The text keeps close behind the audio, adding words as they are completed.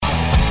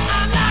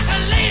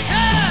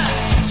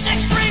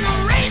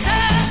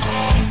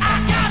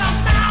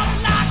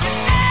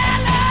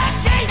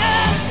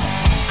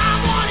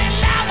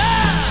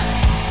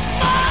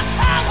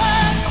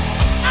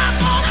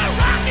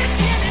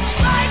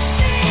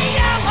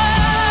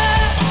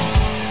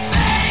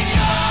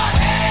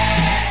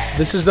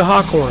This is the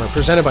Hot Corner,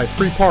 presented by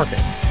Free Parking.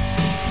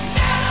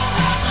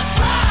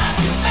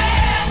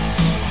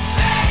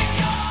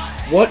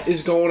 What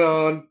is going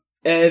on,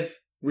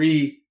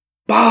 everybody?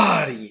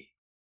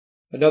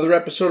 Another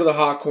episode of the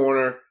Hot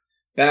Corner,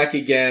 back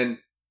again.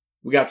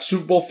 We got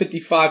Super Bowl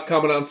 55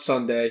 coming on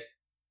Sunday,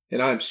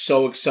 and I'm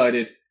so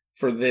excited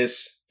for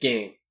this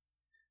game.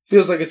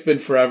 Feels like it's been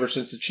forever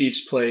since the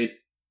Chiefs played,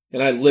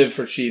 and I live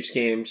for Chiefs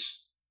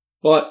games.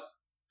 But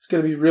it's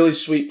going to be really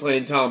sweet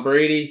playing Tom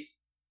Brady.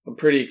 I'm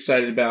pretty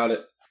excited about it.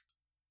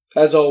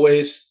 As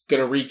always,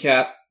 going to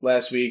recap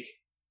last week.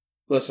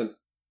 Listen,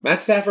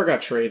 Matt Stafford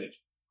got traded.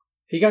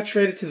 He got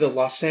traded to the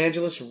Los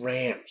Angeles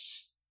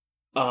Rams.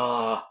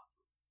 What?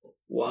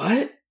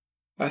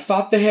 I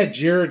thought they had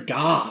Jared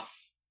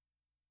Goff.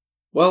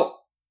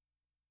 Well,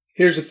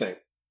 here's the thing.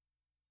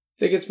 I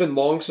think it's been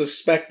long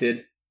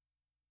suspected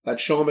that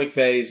Sean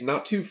McVay is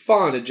not too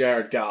fond of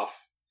Jared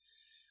Goff.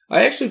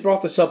 I actually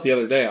brought this up the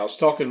other day. I was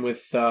talking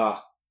with, I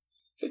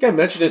think I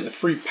mentioned it in the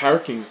Free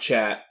Parking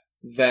chat,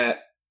 that,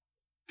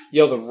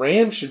 the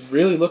Rams should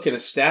really look into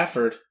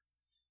Stafford.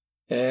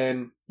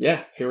 And,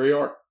 yeah, here we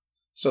are.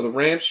 So the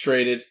Rams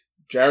traded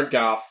Jared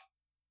Goff,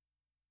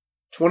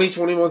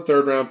 2021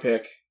 third-round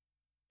pick,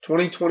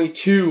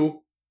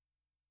 2022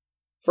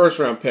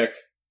 first-round pick,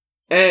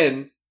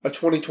 and a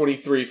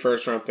 2023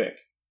 first-round pick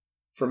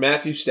for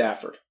Matthew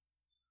Stafford.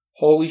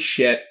 Holy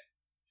shit.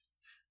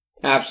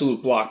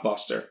 Absolute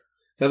blockbuster.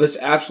 Now this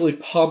absolutely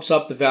pumps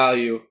up the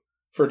value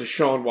for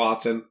Deshaun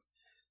Watson.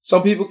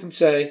 Some people can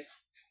say,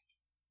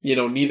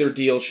 neither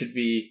deal should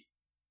be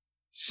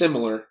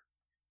similar.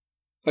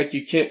 Like,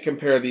 you can't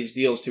compare these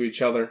deals to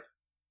each other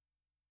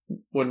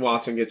when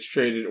Watson gets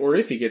traded, or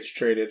if he gets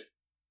traded.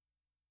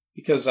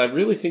 Because I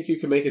really think you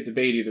can make a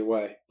debate either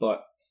way.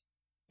 But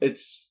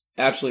it's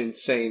absolutely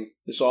insane.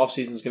 This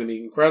offseason is going to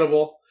be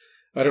incredible.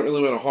 I don't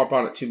really want to harp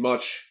on it too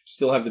much.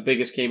 Still have the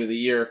biggest game of the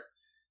year,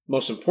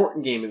 most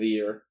important game of the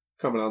year,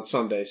 coming on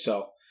Sunday.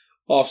 So,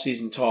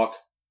 offseason talk,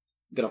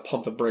 I'm going to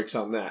pump the brakes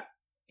on that.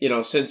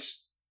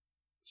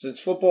 Since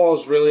football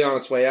is really on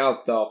its way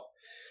out, though,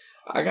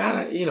 I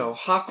gotta,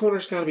 Hot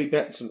Corner's gotta be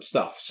betting some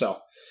stuff. So,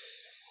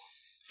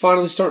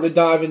 finally starting to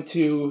dive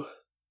into,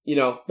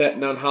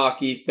 betting on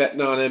hockey,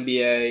 betting on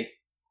NBA,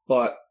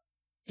 but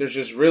there's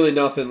just really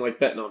nothing like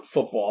betting on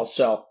football.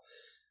 So,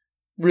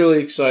 really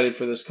excited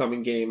for this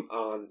coming game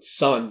on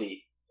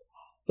Sunday.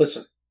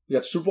 Listen, we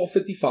got Super Bowl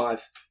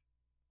 55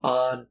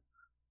 on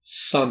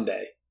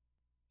Sunday,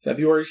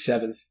 February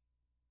 7th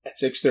at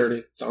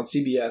 6:30. It's on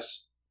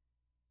CBS.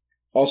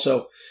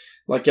 Also,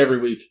 like every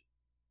week,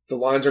 the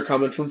lines are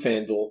coming from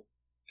FanDuel,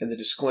 and the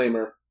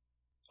disclaimer,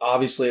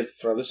 obviously I have to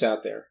throw this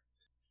out there,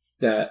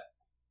 that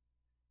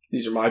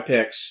these are my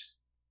picks,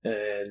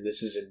 and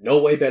this is in no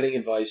way betting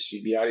advice.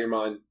 You'd be out of your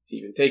mind to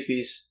even take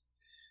these.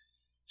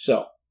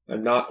 So,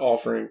 I'm not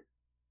offering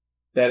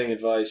betting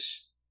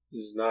advice.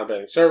 This is not a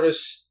betting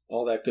service,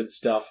 all that good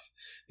stuff.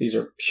 These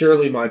are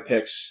purely my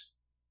picks.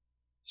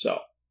 So,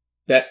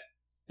 bet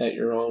at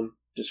your own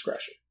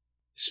discretion.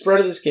 The spread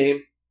of this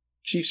game,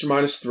 Chiefs are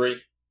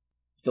 -3.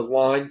 The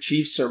line,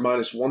 Chiefs are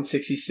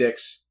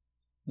 -166.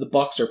 The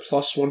Bucks are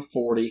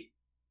 +140.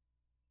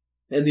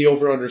 And the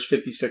over-under is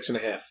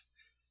 56.5.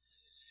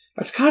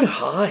 That's kind of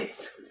high.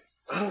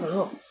 I don't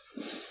know.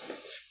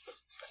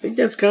 I think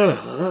that's kind of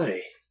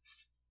high.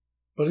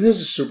 But it is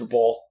a Super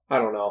Bowl. I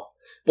don't know.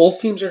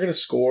 Both teams are going to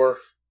score.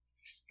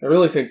 I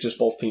really think just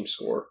both teams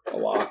score a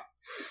lot.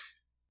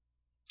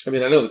 I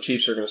mean, I know the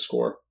Chiefs are going to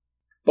score.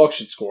 Bucks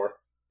should score.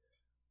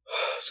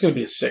 It's going to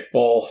be a sick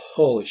bowl.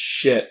 Holy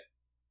shit.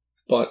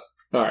 But,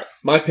 alright,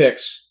 my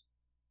picks.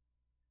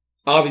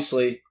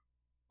 Obviously,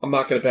 I'm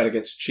not going to bet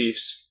against the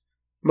Chiefs.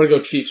 I'm going to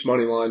go Chiefs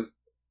money line.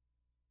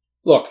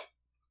 Look,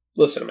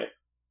 listen to me.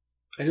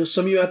 I know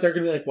some of you out there are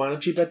going to be like, why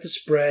don't you bet the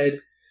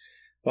spread?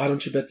 Why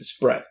don't you bet the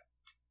spread?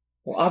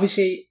 Well,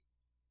 obviously,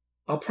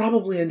 I'll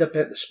probably end up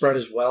betting the spread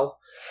as well.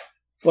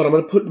 But I'm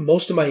going to put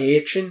most of my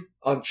action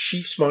on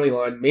Chiefs money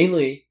line,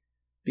 mainly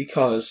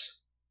because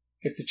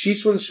if the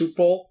Chiefs win the Super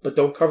Bowl but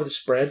don't cover the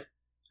spread,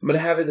 I'm going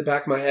to have it in the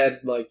back of my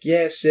head like,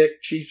 yeah, sick,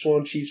 Chiefs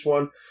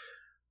won,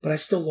 but I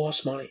still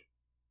lost money.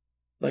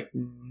 Like,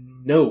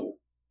 no,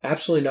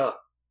 absolutely not.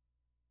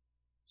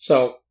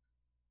 So,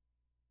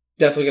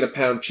 definitely going to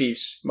pound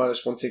Chiefs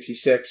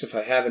 -166 if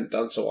I haven't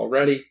done so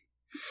already.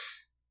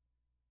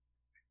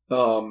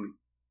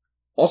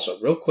 Also,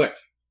 real quick,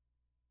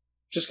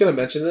 just going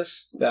to mention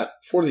this, that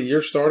before the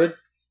year started,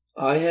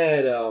 I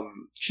had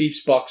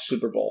Chiefs-Bucks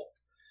Super Bowl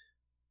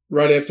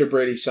right after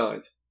Brady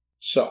signed.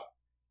 So,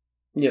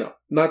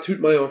 not toot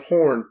my own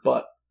horn,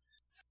 but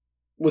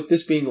with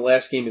this being the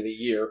last game of the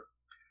year,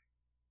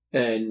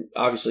 and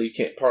obviously you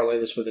can't parlay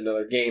this with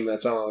another game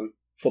that's on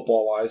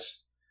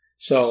football-wise,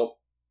 so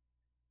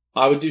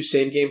I would do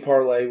same-game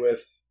parlay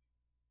with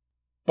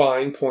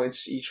buying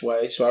points each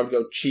way. So I would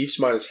go Chiefs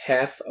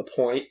 -0.5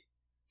 point,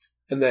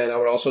 and then I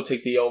would also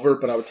take the over,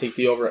 but I would take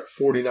the over at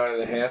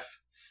 49.5.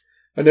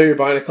 I know you're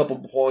buying a couple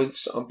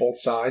points on both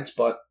sides,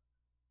 but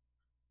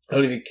I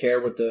don't even care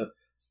what the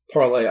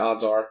parlay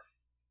odds are.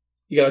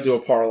 you got to do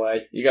a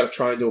parlay. You got to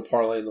try and do a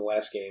parlay in the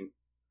last game.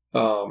 But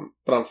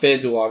on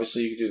FanDuel,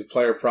 obviously, you can do the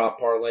player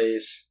prop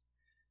parlays.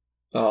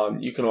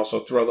 You can also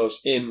throw those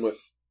in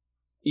with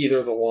either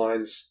of the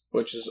lines,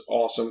 which is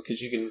awesome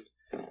because you can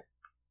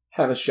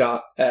have a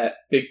shot at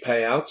big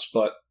payouts,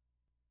 but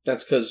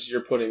that's because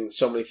you're putting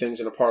so many things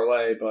in a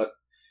parlay. But,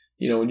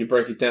 when you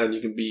break it down, you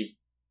can be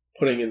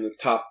putting in the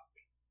top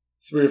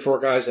 3 or 4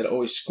 guys that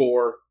always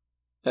score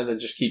and then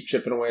just keep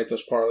chipping away at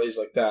those parlays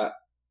like that.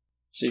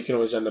 So you can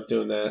always end up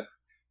doing that.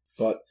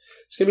 But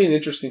it's going to be an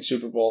interesting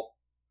Super Bowl.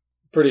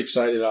 Pretty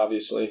excited,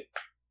 obviously.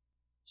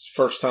 It's the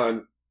first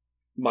time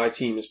my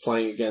team is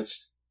playing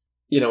against,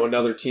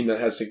 another team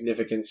that has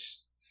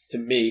significance to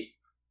me.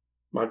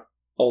 My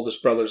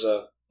oldest brother's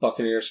a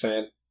Buccaneers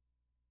fan.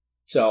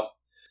 So,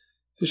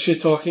 the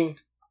shit talking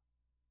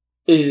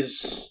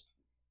it's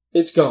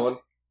going.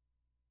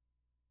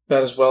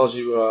 About as well as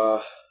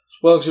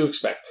you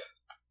expect.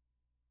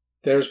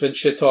 There's been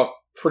shit talk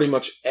pretty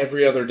much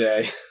every other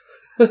day.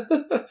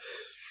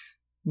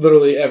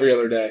 Literally every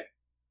other day.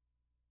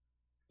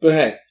 But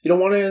hey, you don't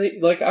want anything,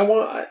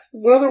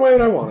 what other way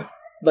would I want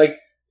it?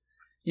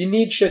 You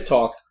need shit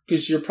talk,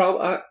 because you're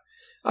probably,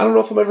 I don't know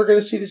if I'm ever going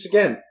to see this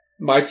again.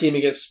 My team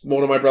against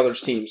one of my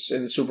brother's teams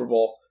in the Super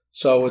Bowl.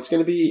 So it's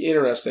going to be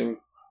interesting.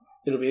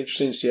 It'll be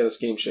interesting to see how this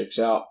game shakes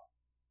out.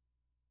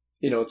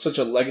 It's such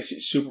a legacy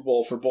Super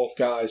Bowl for both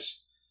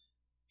guys.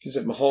 Because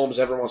if Mahomes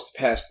ever wants to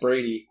pass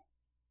Brady,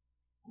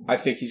 I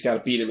think he's got to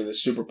beat him in the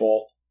Super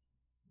Bowl.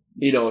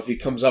 If he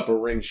comes up a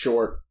ring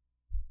short.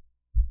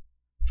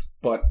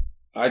 But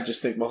I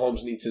just think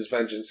Mahomes needs his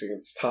vengeance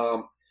against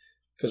Tom.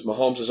 Because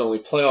Mahomes' only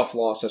playoff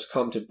loss has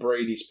come to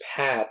Brady's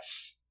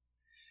Pats.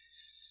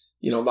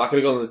 I'm not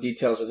going to go into the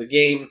details of the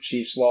game.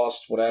 Chiefs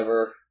lost,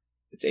 whatever.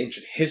 It's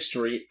ancient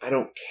history. I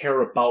don't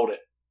care about it.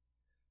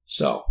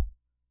 So,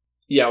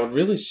 I would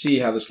really see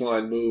how this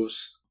line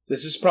moves.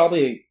 This is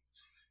probably,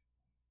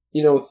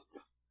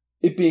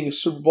 it being a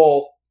Super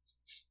Bowl,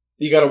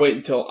 you got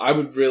to I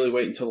would really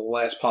wait until the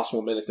last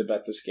possible minute to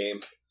bet this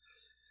game.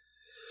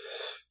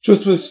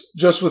 Just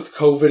with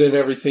COVID and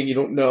everything, you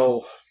don't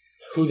know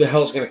who the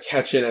hell's going to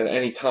catch it at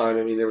any time.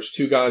 I mean, there was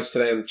 2 guys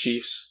today on the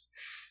Chiefs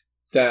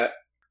that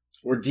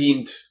were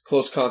deemed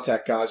close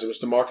contact guys. It was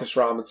Demarcus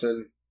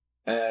Robinson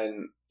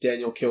and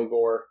Daniel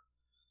Kilgore.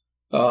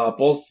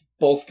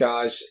 Both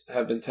guys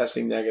have been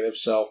testing negative,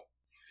 so,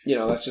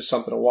 that's just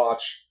something to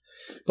watch.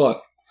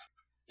 But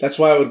that's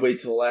why I would wait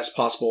till the last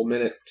possible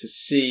minute to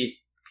see,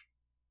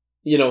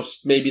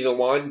 maybe the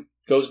line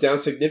goes down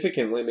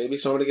significantly. Maybe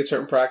somebody gets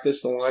hurt in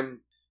practice, the line,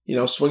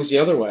 swings the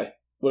other way.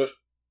 What if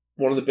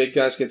one of the big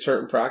guys gets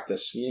hurt in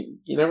practice?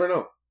 You never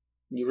know.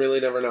 You really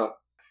never know.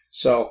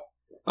 So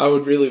I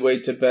would really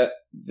wait to bet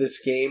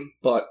this game,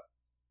 but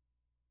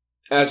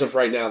as of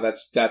right now,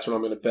 that's what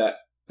I'm going to bet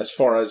as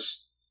far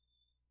as,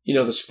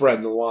 the spread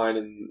and the line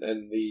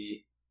and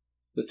the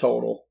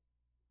total.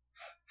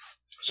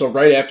 So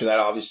right after that,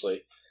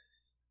 obviously,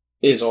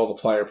 is all the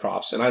player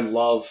props. And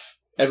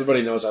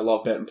everybody knows I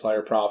love betting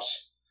player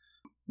props.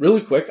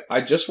 Really quick,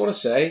 I just want to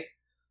say,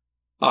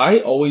 I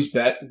always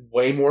bet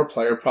way more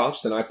player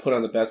props than I put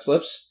on the bet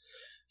slips.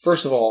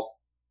 First of all,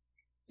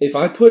 if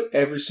I put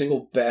every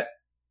single bet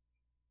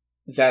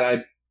that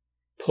I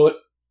put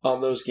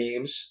on those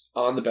games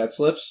on the bet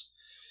slips,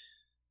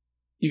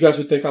 you guys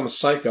would think I'm a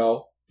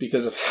psycho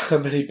because of how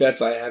many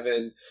bets I have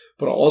in.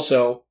 But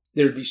also,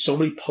 there would be so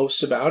many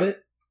posts about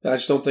it that I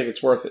just don't think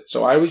it's worth it.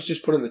 So I always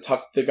just put in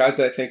the guys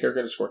that I think are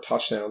going to score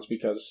touchdowns,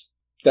 because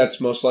that's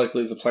most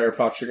likely the player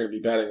props you're going to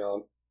be betting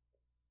on.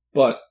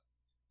 But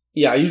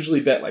I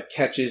usually bet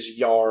catches,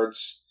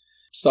 yards,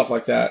 stuff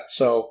like that.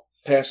 So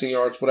passing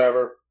yards,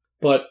 whatever.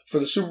 But for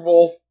the Super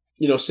Bowl,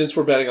 since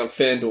we're betting on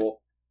FanDuel,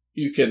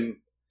 you can,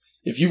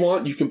 if you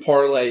want, you can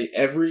parlay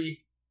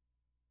every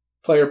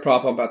player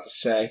prop I'm about to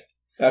say.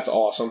 That's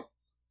awesome.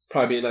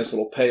 Probably be a nice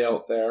little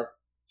payout there.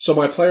 So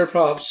my player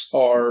props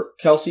are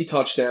Kelsey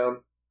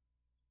touchdown,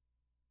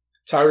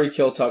 Tyreek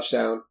Hill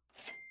touchdown,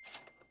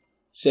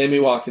 Sammy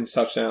Watkins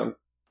touchdown,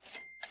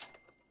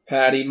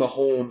 Patty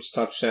Mahomes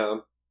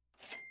touchdown,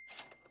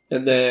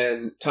 and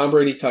then Tom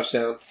Brady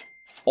touchdown.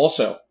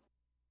 Also,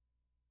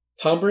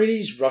 Tom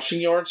Brady's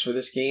rushing yards for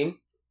this game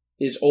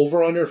is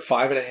over under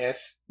 5.5.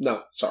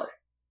 No, sorry.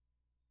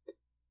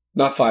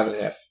 Not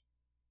 5.5.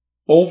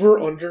 Over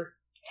under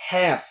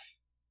half.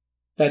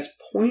 That's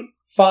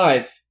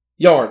 0.5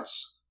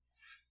 yards.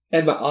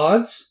 And the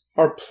odds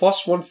are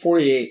plus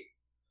 148.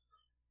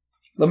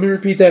 Let me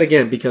repeat that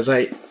again because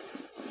I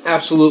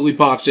absolutely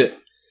botched it.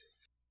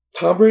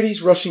 Tom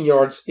Brady's rushing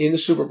yards in the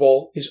Super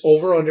Bowl is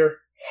over under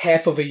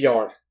half of a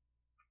yard.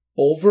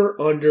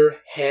 Over under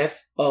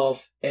half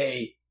of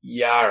a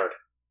yard.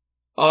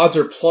 Odds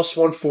are plus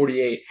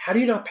 148. How do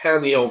you not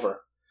pound the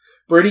over?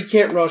 Brady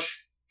can't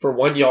rush for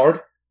 1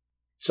 yard.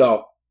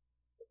 So,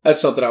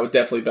 that's something I would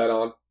definitely bet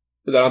on.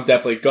 That I'm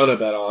definitely gonna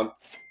bet on.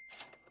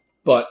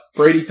 But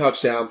Brady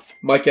touchdown,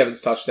 Mike Evans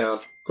touchdown,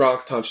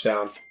 Gronk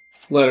touchdown,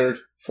 Leonard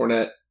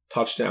Fournette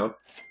touchdown.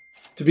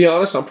 To be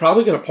honest, I'm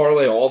probably gonna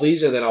parlay all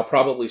these and then I'll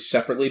probably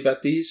separately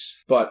bet these.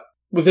 But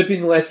with it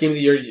being the last game of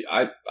the year,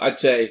 I'd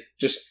say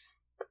just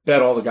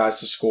bet all the guys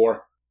to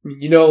score. I mean,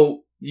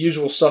 the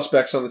usual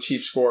suspects on the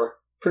Chiefs score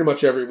pretty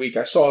much every week.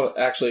 I saw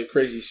actually a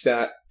crazy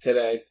stat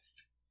today.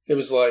 It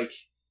was like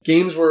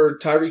games where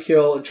Tyreek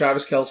Hill and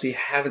Travis Kelce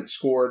haven't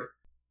scored,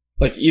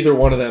 like either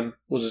one of them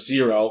was a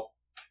 0.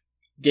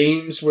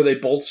 Games where they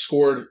both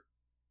scored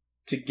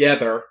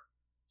together,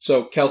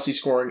 so Kelce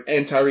scoring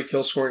and Tyreek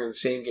Hill scoring in the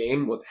same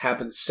game, what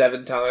happened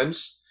 7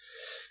 times.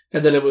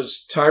 And then it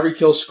was Tyreek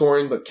Hill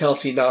scoring, but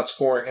Kelce not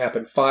scoring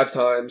happened 5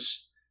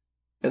 times.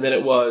 And then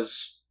it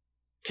was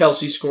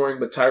Kelce scoring,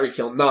 but Tyreek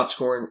Hill not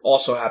scoring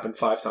also happened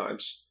 5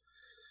 times.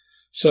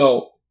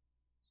 So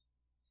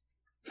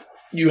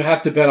you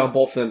have to bet on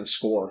both of them to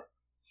score.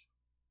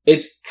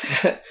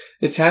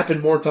 It's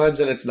happened more times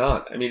than it's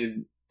not. I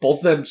mean, both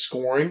of them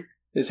scoring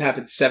has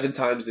happened 7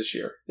 times this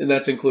year, and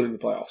that's including the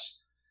playoffs.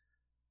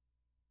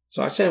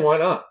 So I say, why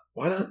not?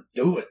 Why not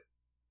do it?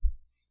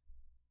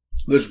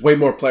 There's way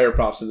more player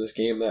props in this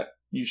game that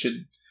you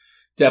should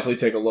definitely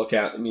take a look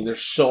at. I mean,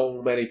 there's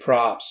so many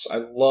props. I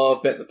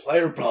love betting the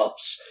player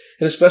props.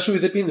 And especially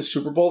with it being the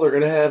Super Bowl, they're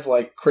going to have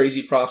like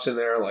crazy props in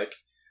there. Like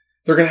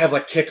they're going to have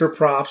like kicker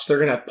props. They're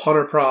going to have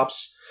punter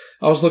props.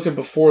 I was looking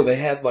before, they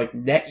had like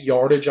net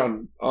yardage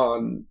on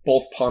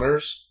both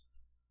punters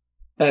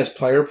as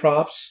player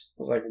props. I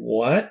was like,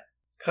 what?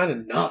 Kind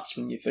of nuts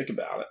when you think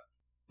about it.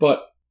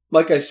 But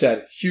like I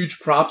said, huge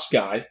props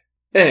guy.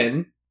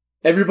 And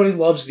everybody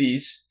loves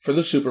these for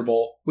the Super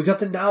Bowl. We got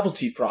the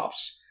novelty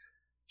props.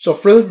 So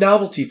for the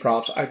novelty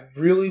props, I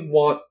really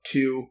want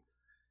to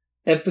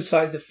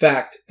emphasize the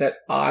fact that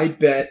I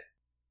bet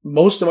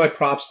most of my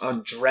props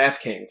on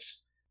DraftKings.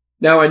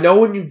 Now, I know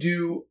when you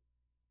do,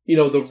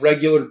 the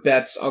regular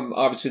bets on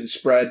obviously the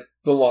spread,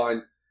 the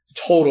line, the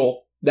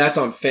total, that's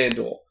on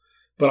FanDuel.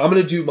 But I'm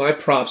going to do my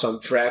props on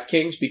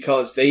DraftKings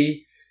because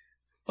they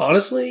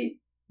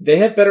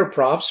have better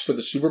props for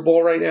the Super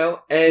Bowl right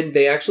now, and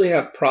they actually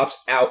have props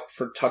out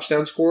for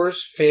touchdown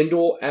scores.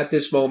 FanDuel at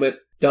this moment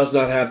does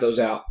not have those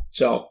out.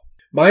 So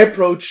my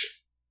approach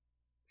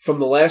from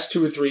the last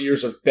 2 or 3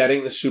 years of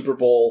betting the Super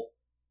Bowl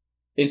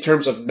in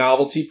terms of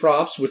novelty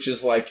props, which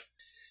is like,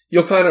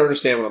 you'll kind of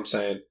understand what I'm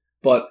saying,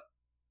 but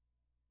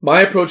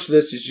my approach to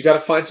this is you got to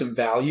find some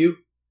value.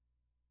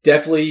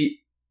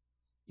 Definitely,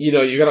 you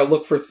got to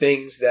look for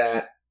things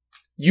that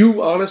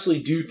you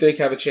honestly do think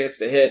have a chance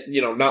to hit,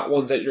 not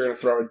ones that you're going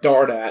to throw a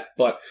dart at,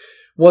 but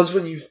ones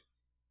when you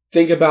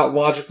think about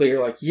logically,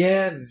 you're like,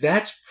 yeah,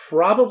 that's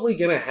probably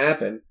going to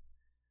happen.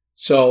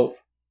 So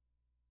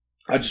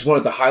I just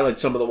wanted to highlight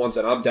some of the ones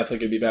that I'm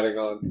definitely going to be betting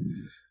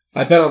on.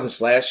 I bet on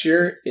this last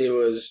year. It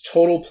was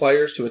total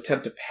players to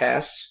attempt to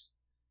pass.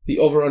 The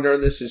over-under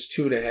on this is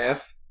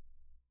 2.5.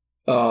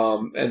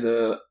 And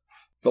the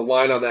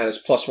line on that is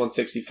plus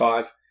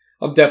 165.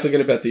 I'm definitely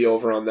going to bet the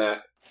over on that.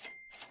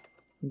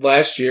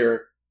 Last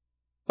year,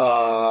 it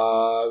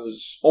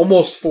was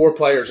almost 4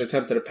 players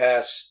attempted to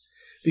pass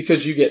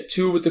because you get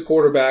 2 with the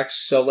quarterbacks.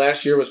 So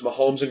last year was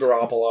Mahomes and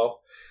Garoppolo.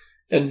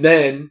 And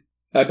then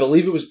I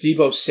believe it was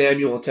Deebo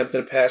Samuel attempted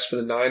to pass for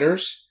the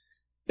Niners.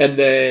 And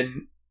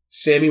then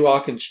Sammy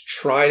Watkins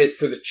tried it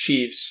for the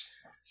Chiefs,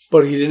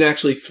 but he didn't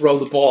actually throw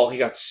the ball. He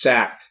got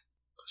sacked.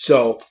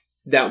 So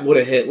that would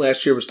have hit.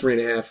 Last year was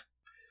 3.5.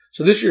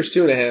 So this year's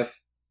 2.5.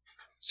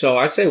 So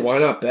I say, why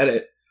not bet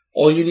it?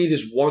 All you need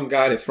is one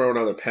guy to throw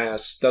another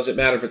pass. Doesn't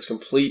matter if it's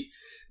complete.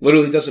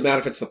 Literally doesn't matter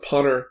if it's the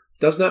punter.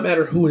 Does not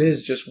matter who it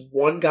is. Just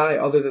one guy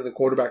other than the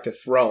quarterback to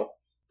throw.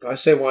 I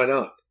say, why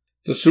not?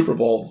 It's a Super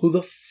Bowl. Who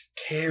the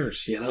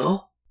cares,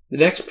 The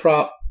next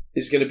prop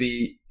is going to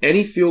be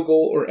any field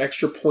goal or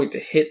extra point to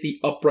hit the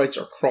uprights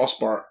or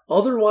crossbar,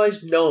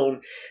 otherwise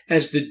known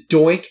as the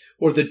doink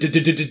or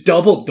the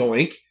double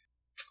doink.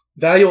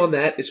 Value on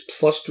that is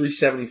plus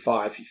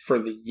 375 for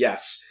the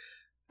yes.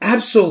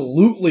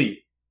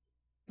 Absolutely.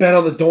 Bet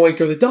on the doink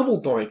or the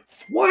double doink.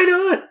 Why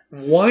not?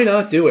 Why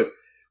not do it?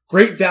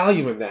 Great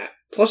value in that.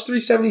 Plus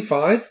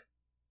 375.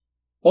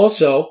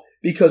 Also,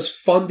 because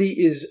Fundy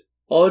is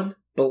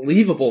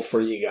unbelievable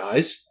for you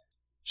guys.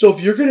 So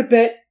if you're going to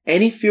bet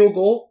any field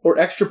goal or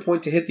extra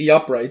point to hit the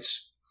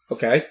uprights,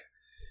 okay,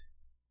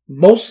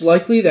 most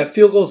likely that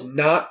field goal is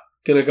not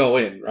going to go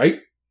in, right?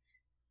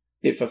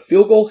 If a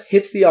field goal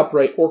hits the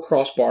upright or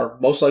crossbar,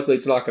 most likely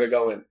it's not going to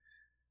go in.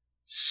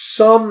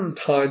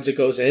 Sometimes it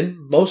goes in.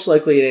 Most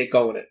likely it ain't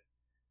going in.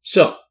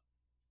 So,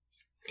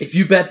 if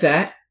you bet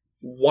that,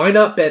 why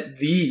not bet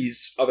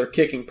these other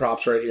kicking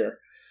props right here?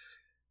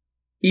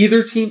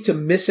 Either team to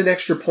miss an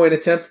extra point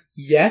attempt,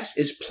 yes,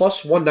 is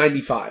plus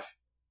 195.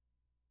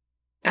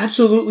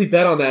 Absolutely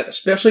bet on that,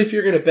 especially if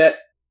you're going to bet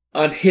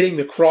on hitting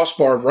the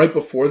crossbar right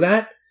before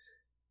that.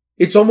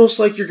 It's almost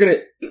like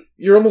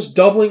you're almost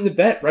doubling the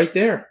bet right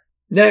there.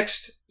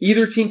 Next,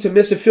 either team to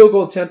miss a field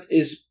goal attempt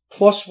is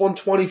plus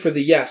 120 for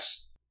the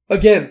yes.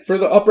 Again, for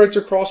the uprights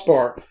or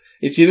crossbar,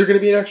 it's either going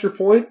to be an extra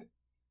point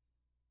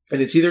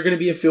and it's either going to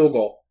be a field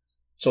goal.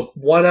 So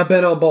why not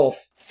bet on both?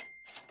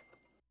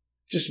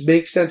 Just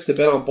makes sense to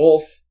bet on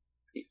both.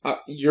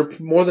 You're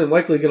more than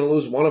likely going to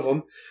lose one of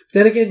them. But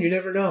then again, you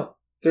never know.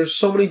 There's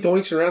so many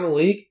doinks around the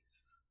league.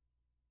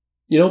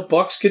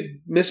 Bucks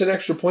could miss an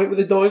extra point with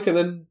a doink, and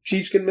then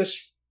Chiefs could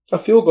miss a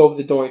field goal with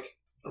a doink.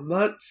 I'm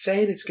not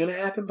saying it's going to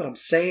happen, but I'm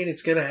saying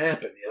it's going to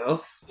happen,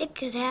 It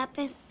could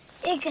happen.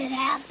 It could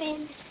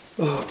happen.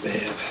 Oh,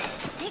 man.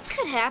 It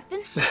could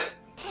happen.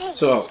 Hey,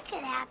 So, it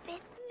could happen.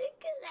 It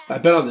could happen. I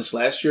bet on this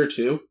last year,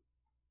 too.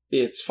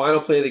 It's final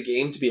play of the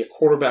game to be a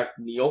quarterback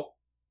kneel.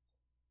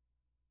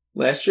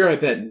 Last year, I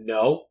bet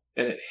no,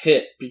 and it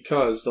hit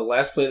because the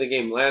last play of the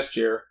game last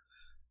year,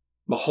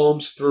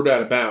 Mahomes threw it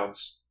out of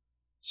bounds.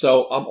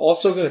 So I'm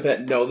also going to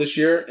bet no this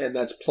year, and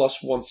that's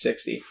plus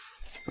 160.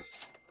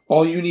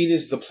 All you need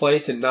is the play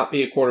to not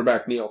be a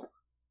quarterback kneel.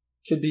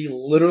 Could be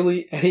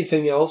literally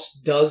anything else,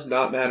 does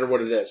not matter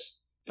what it is.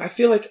 I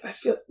feel,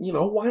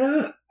 why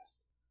not?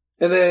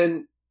 And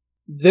then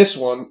this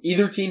one,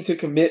 either team to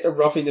commit a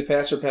roughing the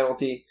passer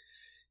penalty,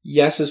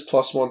 yes is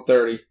plus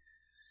 130.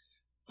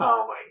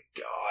 Oh my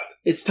God.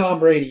 It's Tom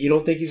Brady. You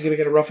don't think he's going to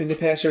get a roughing the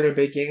passer in a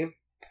big game?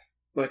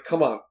 Like,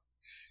 come on.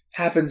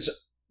 Happens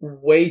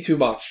way too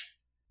much.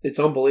 It's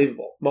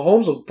unbelievable.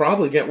 Mahomes will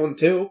probably get one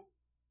too.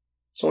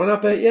 So why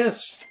not bet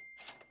yes?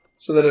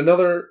 So then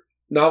another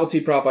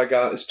novelty prop I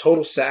got is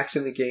total sacks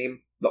in the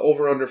game. The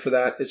over-under for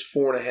that is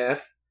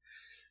 4.5.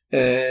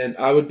 And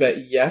I would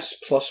bet yes,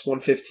 plus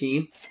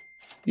 115.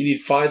 You need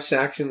 5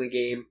 sacks in the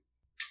game.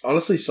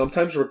 Honestly,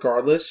 sometimes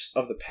regardless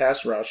of the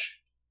pass rush,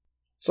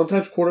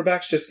 sometimes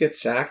quarterbacks just get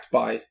sacked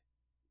by,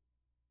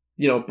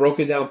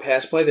 broken down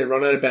pass play. They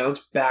run out of bounds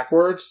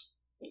backwards,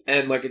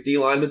 and like a D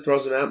lineman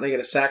throws them out and they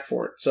get a sack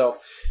for it. So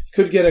you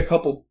could get a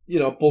couple,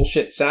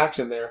 bullshit sacks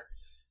in there.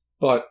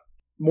 But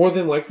more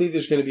than likely,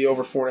 there's going to be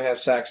over 4.5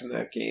 sacks in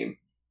that game.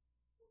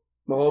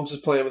 Mahomes is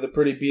playing with a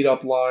pretty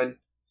beat-up line.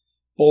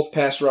 Both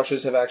pass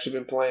rushes have actually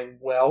been playing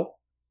well.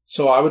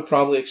 So I would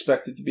probably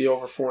expect it to be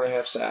over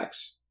 4.5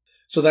 sacks.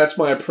 So that's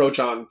my approach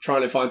on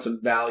trying to find some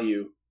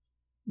value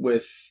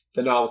with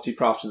the novelty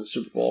props in the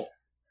Super Bowl.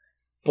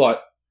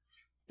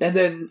 And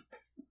then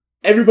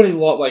everybody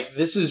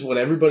this is what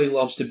everybody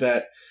loves to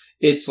bet.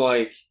 It's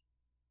like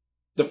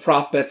the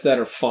prop bets that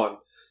are fun.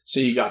 So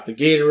you got the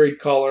Gatorade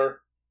color.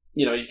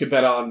 You could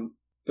bet on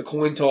the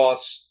coin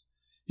toss.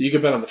 You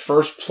could bet on the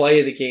first play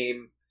of the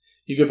game.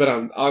 You could bet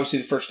on, obviously,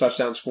 the first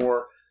touchdown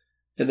score.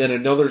 And then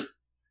another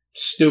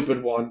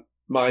stupid one,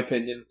 my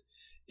opinion,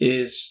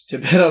 is to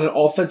bet on an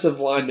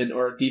offensive lineman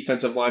or a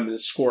defensive lineman to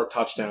score a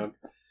touchdown.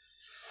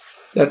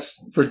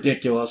 That's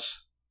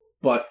ridiculous.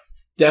 But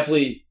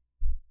definitely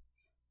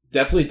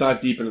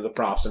dive deep into the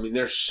props. I mean,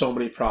 there's so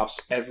many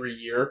props every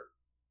year.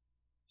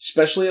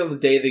 Especially on the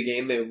day of the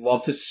game, they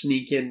love to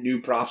sneak in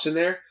new props in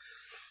there.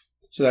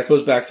 So that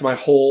goes back to my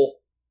whole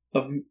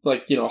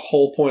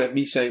point of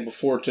me saying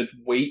before to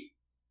wait.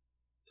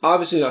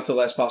 Obviously not to the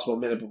last possible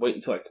minute, but wait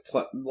until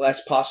the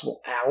last possible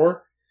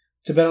hour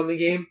to bet on the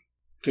game.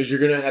 Because you're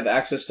going to have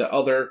access to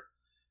other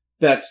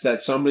bets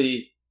that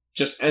somebody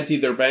just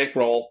emptied their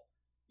bankroll,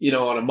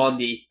 on a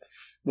Monday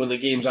when the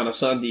game's on a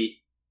Sunday.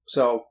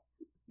 So,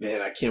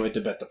 man, I can't wait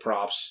to bet the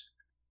props.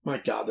 My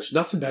God, there's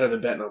nothing better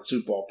than betting on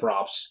Super Bowl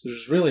props.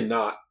 There's really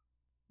not.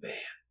 Man,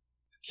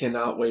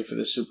 cannot wait for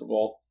this Super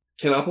Bowl.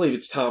 Cannot believe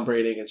it's Tom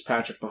Brady against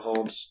Patrick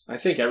Mahomes. I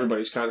think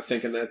everybody's kind of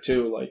thinking that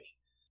too. Like,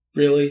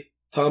 really?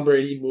 Tom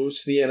Brady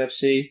moves to the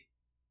NFC,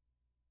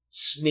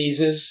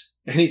 sneezes,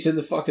 and he's in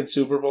the fucking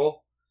Super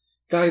Bowl?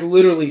 Guy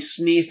literally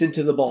sneezed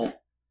into the ball.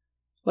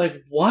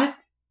 Like, what?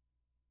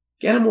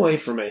 Get him away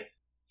from me.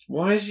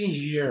 Why is he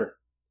here?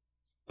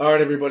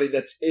 Alright, everybody,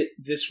 that's it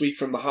this week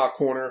from the Hot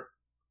Corner.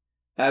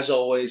 As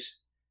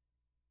always,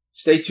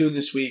 stay tuned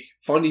this week.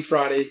 Fundy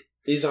Friday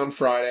is on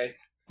Friday,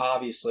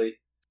 obviously.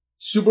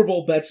 Super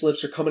Bowl bet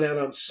slips are coming out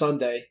on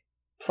Sunday.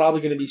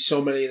 Probably going to be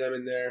so many of them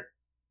in there.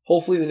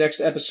 Hopefully the next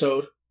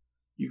episode,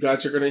 you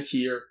guys are going to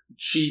hear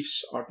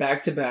Chiefs are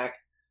back-to-back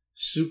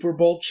Super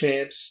Bowl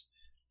champs.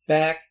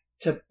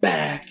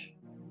 Back-to-back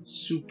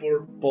Super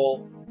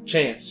Bowl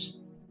champs.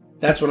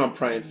 That's what I'm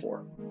praying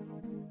for.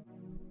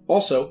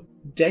 Also,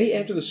 day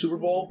after the Super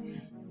Bowl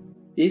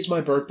is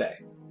my birthday.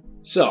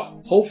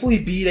 So,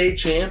 hopefully B-Day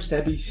champs.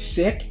 That'd be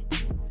sick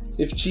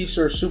if Chiefs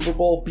are Super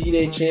Bowl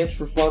B-Day champs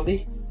for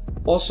Fundy.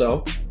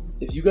 Also,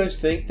 if you guys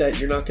think that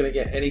you're not going to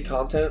get any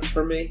content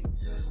from me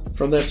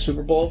from that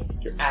Super Bowl,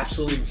 you're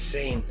absolutely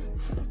insane.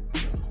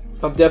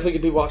 I'm definitely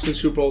going to be watching the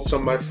Super Bowl with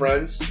some of my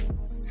friends.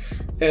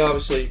 And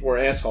obviously, we're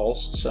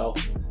assholes, so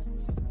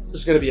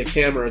there's going to be a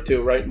camera or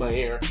two right in my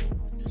ear.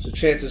 So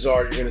chances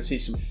are you're going to see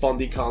some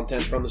Fundy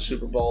content from the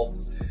Super Bowl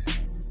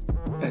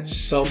at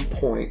some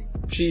point.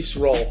 Chiefs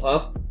roll,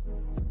 huh?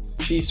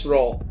 Chiefs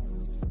roll.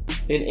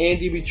 In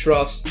Andy we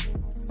trust.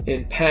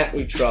 In Pat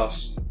we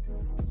trust.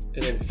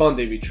 And in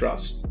Fundy we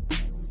trust.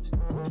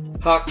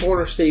 Hot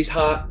Corner stays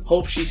hot.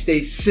 Hope she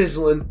stays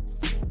sizzling.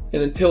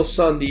 And until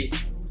Sunday,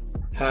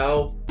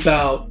 how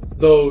about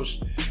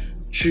those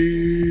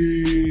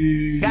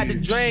Chiefs? Got the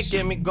drink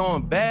in me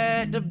going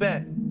back to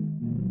back.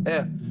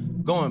 Yeah,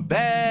 going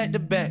back to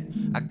back.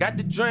 I got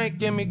the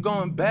drink in me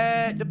going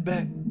back to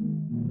back.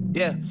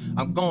 Yeah,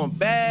 I'm going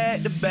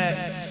back to back.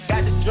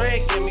 Got the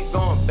drink in me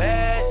going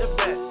back to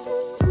back.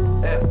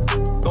 Yeah,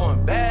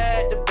 going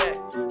back to back.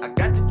 I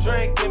got the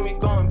drink in me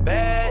going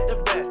back.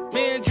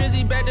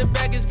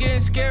 it's getting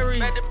scary.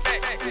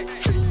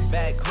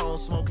 Back home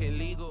smoking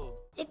legal.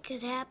 It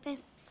could happen.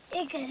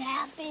 It could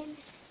happen.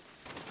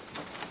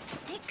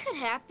 It could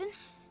happen.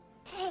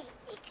 Hey,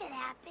 it could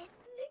happen.